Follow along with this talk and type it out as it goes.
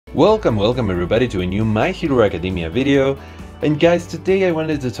Welcome everybody to a new My Hero Academia video. And guys, today I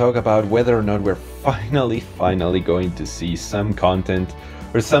wanted to talk about whether or not we're finally going to see some content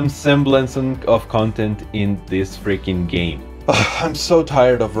or some semblance of content in this freaking game. I'm so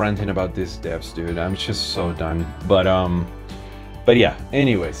tired of ranting about this devs, dude. I'm just so done. But yeah,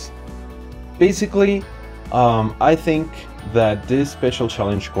 anyways. Basically, I think that these special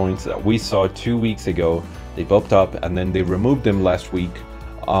challenge coins that we saw 2 weeks ago, they popped up and then they removed them last week.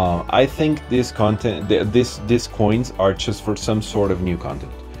 I think this content, these coins are just for some sort of new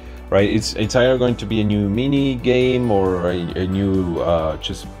content, right? It's either going to be a new mini game or a new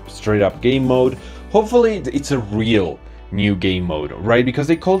just straight up game mode. Hopefully it's a real new game mode, right? Because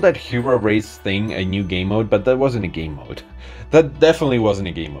they called that hero race thing a new game mode, but that wasn't a game mode. That definitely wasn't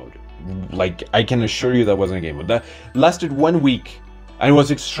a game mode. Like, I can assure you that wasn't a game mode. That lasted 1 week and it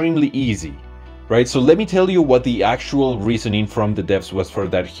was extremely easy. Right, so let me tell you what the actual reasoning from the devs was for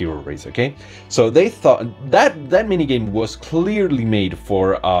that hero race, okay? So they thought that minigame was clearly made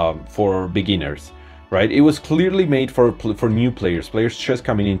for beginners, right? It was clearly made for new players just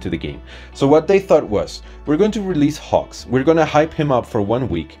coming into the game. So what they thought was, we're going to release Hawks. We're going to hype him up for 1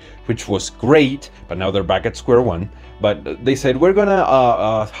 week, which was great, but now they're back at square one. But they said, we're going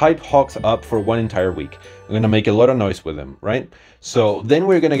to hype Hawks up for 1 entire week. We're going to make a lot of noise with them, right? So then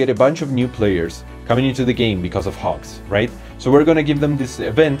we're going to get a bunch of new players coming into the game because of Hawks, right? So we're going to give them this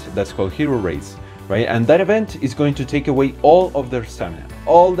event that's called Hero Race, right? And that event is going to take away all of their stamina.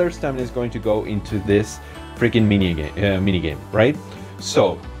 All their stamina is going to go into this freaking mini game, right?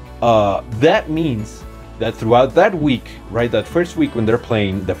 So that means that throughout that week, right, that first week when they're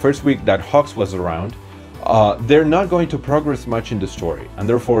playing, the first week that Hawks was around, they're not going to progress much in the story, and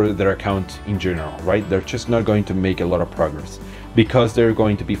therefore their account in general, right? They're just not going to make a lot of progress because they're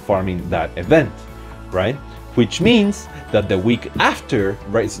going to be farming that event, right? Which means that the week after,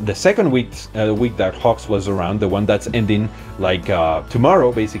 right, the second week, week that Hawks was around, the one that's ending like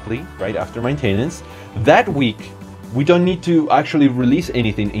tomorrow, basically, right after maintenance, that week we don't need to actually release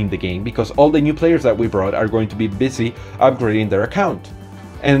anything in the game because all the new players that we brought are going to be busy upgrading their account.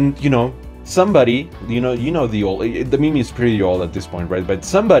 And you know, somebody, you know the old, the meme is pretty old at this point, right? But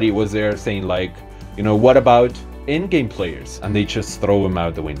somebody was there saying like, you know, what about in-game players? And they just throw them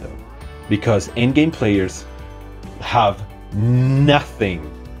out the window because in-game players have nothing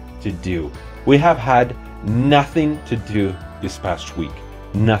to do. We have had nothing to do this past week.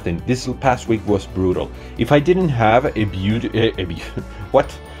 Nothing. This past week was brutal. If I didn't have a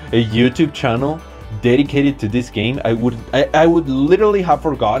YouTube channel dedicated to this game, I would literally have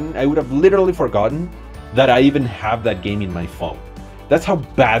forgotten. I would have literally forgotten that I even have that game in my phone. That's how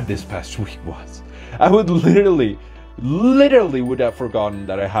bad this past week was. I would literally would have forgotten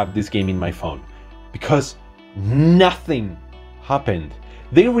that I have this game in my phone because nothing happened.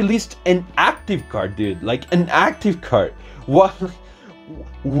 They released an active card, dude, like an active card. What?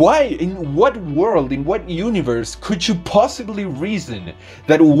 Why? In what world, in what universe could you possibly reason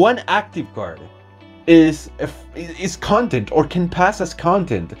that one active card is content or can pass as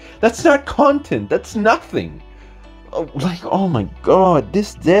content? That's not content. That's nothing. Like, oh my god,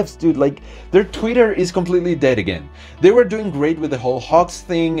 this devs, dude, like their Twitter is completely dead again. They were doing great with the whole Hawks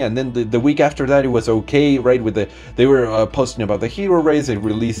thing, and then the week after that it was okay, right? With they were posting about the hero race. They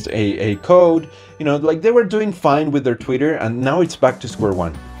released a code, you know, like they were doing fine with their Twitter, and now it's back to square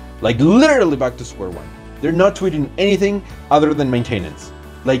one, like literally back to square one. They're not tweeting anything other than maintenance.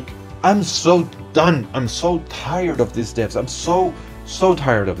 Like, I'm so done. I'm so tired of these devs. I'm so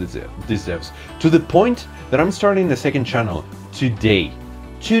tired of these devs, to the point that I'm starting a second channel today.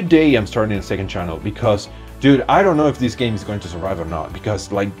 Today I'm starting a second channel because, dude, I don't know if this game is going to survive or not,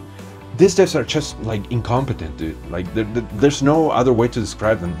 because like these devs are just like incompetent, dude. Like there's no other way to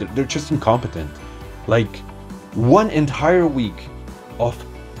describe them. They're just incompetent. Like 1 entire week of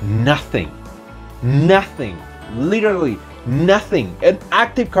nothing, literally nothing. An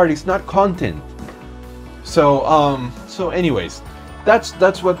active card is not content. So anyways,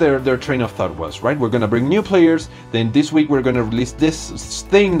 that's what their train of thought was, right? We're gonna bring new players, then this week we're gonna release this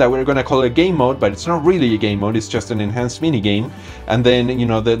thing that we're gonna call a game mode, but it's not really a game mode, it's just an enhanced mini game. And then, you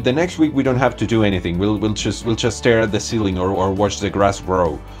know, the next week we don't have to do anything. We'll just stare at the ceiling or watch the grass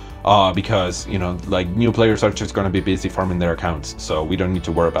grow. Because, you know, like new players are just gonna be busy farming their accounts, so we don't need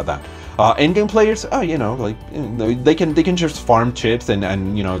to worry about that. Endgame players, you know, like they can just farm chips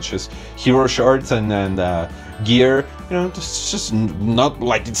and you know, just hero shards and gear. You know, it's just not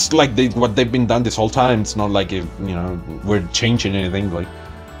like it's like what they've been done this whole time. It's not like you know, we're changing anything. Like,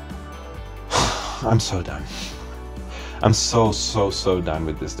 I'm so done. I'm so done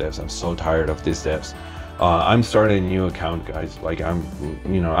with these devs. I'm so tired of these devs. I'm starting a new account, guys. Like, I'm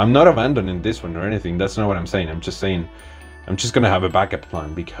not abandoning this one or anything. That's not what I'm saying. I'm just saying I'm just gonna have a backup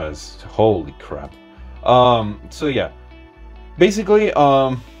plan because holy crap. So yeah, basically,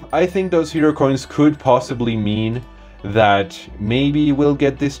 I think those hero coins could possibly mean that maybe we'll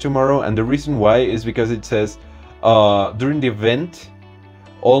get this tomorrow, and the reason why is because it says during the event,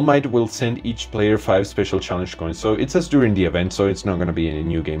 All Might will send each player 5 special challenge coins. So it says during the event, so it's not going to be in a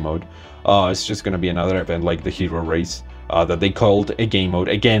new game mode. It's just going to be another event like the hero race that they called a game mode.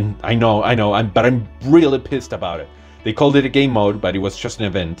 Again, I know, but I'm really pissed about it. They called it a game mode, but it was just an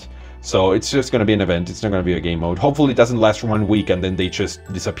event. So it's just going to be an event. It's not going to be a game mode. Hopefully it doesn't last 1 week and then they just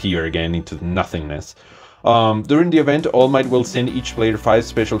disappear again into nothingness. During the event, All Might will send each player 5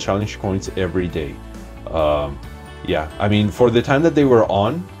 special challenge coins every day. Yeah, I mean, for the time that they were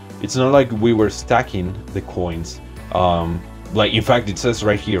on, it's not like we were stacking the coins. Like, in fact, it says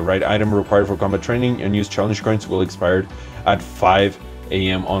right here, right? Item required for combat training and use challenge coins will expire at 5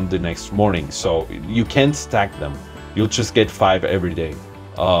 AM on the next morning. So you can't stack them. You'll just get 5 every day.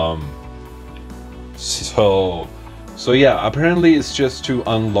 So yeah, apparently it's just to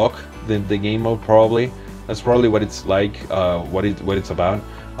unlock the game mode, probably. That's probably what it's like, what it's about.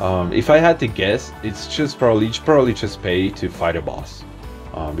 If I had to guess, it's just probably just pay to fight a boss,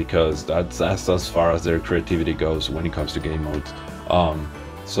 because that's as far as their creativity goes when it comes to game modes.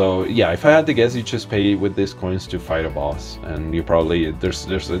 So yeah, if I had to guess, you just pay with these coins to fight a boss, and you probably there's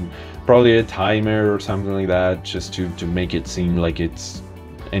probably a timer or something like that just to make it seem like it's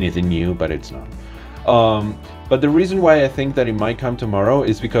anything new, but it's not. But the reason why I think that it might come tomorrow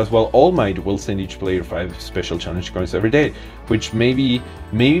is because, well, All Might will send each player 5 special challenge coins every day, which maybe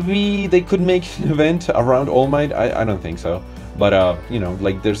they could make an event around All Might. I don't think so, but you know,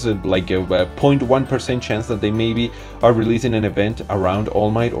 like there's a 0.1% chance that they maybe are releasing an event around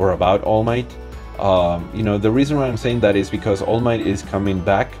All Might or about All Might. You know, the reason why I'm saying that is because All Might is coming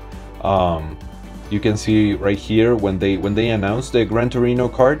back. You can see right here when they announced the Gran Torino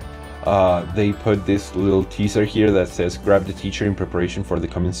card. They put this little teaser here that says grab the teacher in preparation for the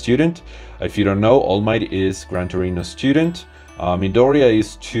coming student. If you don't know, All Might is Gran Torino student. Midoriya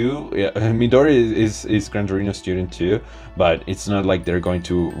is too. Yeah, Midoriya is Gran Torino student too, but it's not like they're going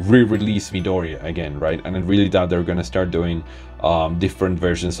to re-release Midoriya again, right? And I really doubt they're going to start doing different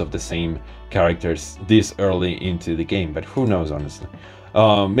versions of the same characters this early into the game, but who knows, honestly.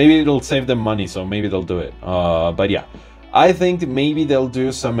 Maybe it'll save them money, so maybe they'll do it. But yeah, I think maybe they'll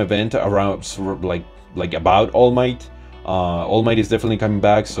do some event around, sort of like about All Might. All Might is definitely coming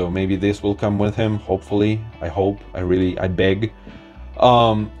back, so maybe this will come with him. Hopefully, I hope, I beg.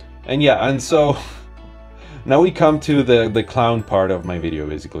 And yeah, and so now we come to the clown part of my video,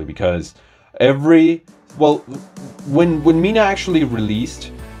 basically, because when Mina actually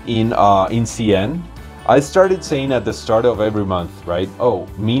released in CN, I started saying at the start of every month, right? Oh,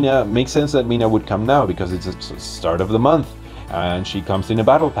 Mina, makes sense that Mina would come now because it's the start of the month and she comes in a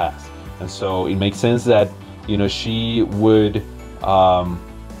battle pass. And so it makes sense that, you know, she would,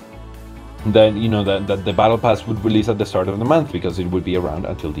 then, you know, that the battle pass would release at the start of the month because it would be around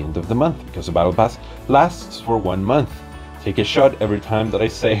until the end of the month because the battle pass lasts for 1 month. Take a shot every time that I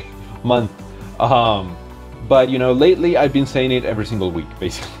say month. But, you know, lately I've been saying it every single week,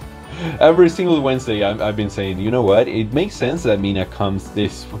 basically. Every single Wednesday I've been saying, you know what, it makes sense that Mina comes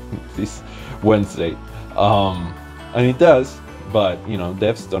this Wednesday, and it does, but you know,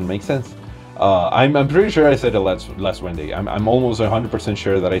 devs don't make sense. I'm pretty sure I said it last Wednesday. I'm almost 100%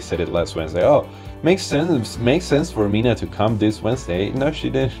 sure that I said it last Wednesday. Oh, makes sense for Mina to come this Wednesday. No, she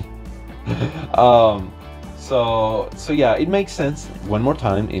didn't. So yeah, it makes sense. One more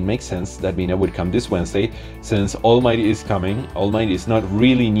time, it makes sense that Mina would come this Wednesday, since All Might is coming. All Might is not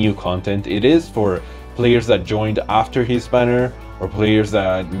really new content. It is for players that joined after his banner, or players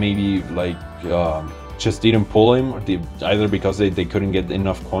that maybe like just didn't pull him, or either because they couldn't get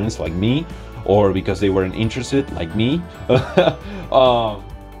enough coins like me, or because they weren't interested like me. I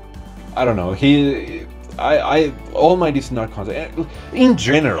don't know. All Might is not content. In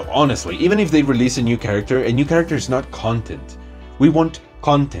general, honestly, even if they release a new character is not content. We want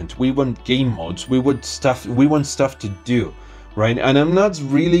content, we want game modes, we want stuff to do, right? And I'm not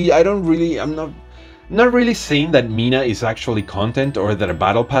really saying that Mina is actually content or that a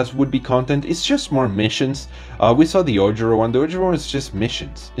battle pass would be content. It's just more missions. We saw the Ojiro one. The Ojiro one is just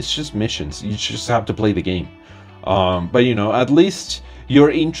missions. It's just missions. You just have to play the game. But you know, at least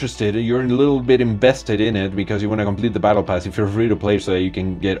you're interested, you're a little bit invested in it because you want to complete the battle pass if you're free to play so that you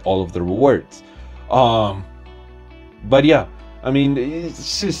can get all of the rewards. But yeah, I mean,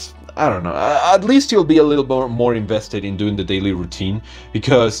 it's just, I don't know, at least you'll be a little more invested in doing the daily routine,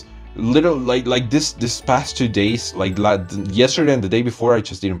 because little like this past 2 days, like yesterday and the day before, I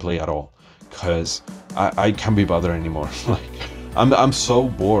just didn't play at all because I can't be bothered anymore. Like I'm so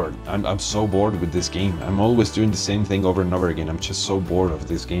bored. I'm so bored with this game. I'm always doing the same thing over and over again. I'm just so bored of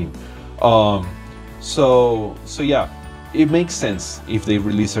this game. So yeah, it makes sense if they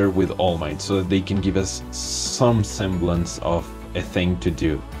release her with All Might so that they can give us some semblance of a thing to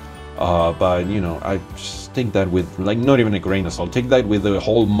do. But you know, I just take that with like not even a grain of salt. Take that with the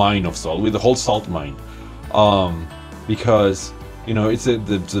whole mine of salt, with the whole salt mine, because you know it's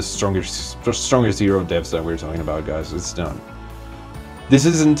the strongest hero devs that we're talking about, guys. It's done. This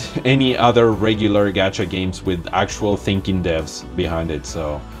isn't any other regular gacha games with actual thinking devs behind it.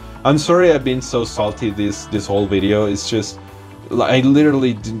 So I'm sorry I've been so salty this whole video. It's just I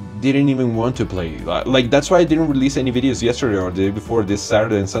literally didn't even want to play. Like that's why I didn't release any videos yesterday or the day before, this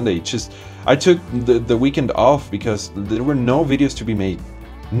Saturday and Sunday. It's just I took the weekend off because there were no videos to be made,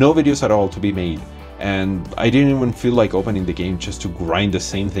 no videos at all to be made, and I didn't even feel like opening the game just to grind the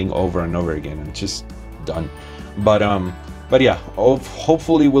same thing over and over again. And just done. But yeah,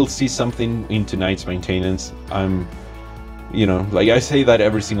 hopefully we'll see something in tonight's maintenance. You know, like I say that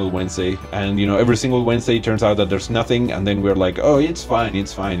every single Wednesday, and you know, every single Wednesday it turns out that there's nothing, and then we're like, oh, it's fine,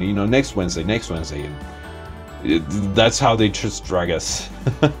 you know, next Wednesday, and that's how they just drag us.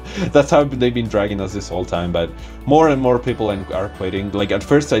 That's how they've been dragging us this whole time. But more and more people are quitting. Like at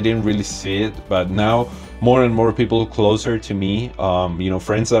first I didn't really see it, but now more and more people closer to me, you know,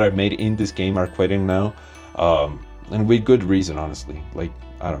 friends that I've made in this game are quitting now, and with good reason, honestly. Like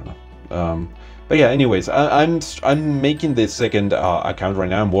I don't know. But yeah, anyways, I'm making the second account right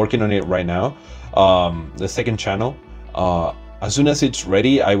now. I'm working on it right now, the second channel. As soon as it's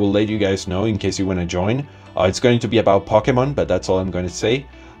ready, I will let you guys know in case you want to join. It's going to be about Pokemon, but that's all I'm going to say.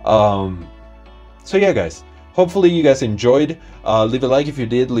 So yeah, guys, hopefully you guys enjoyed. Leave a like if you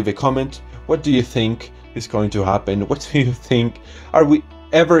did, leave a comment. What do you think is going to happen? What do you think? Are we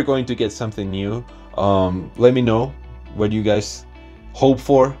ever going to get something new? Let me know what you guys hope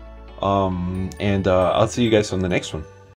for. And I'll see you guys on the next one.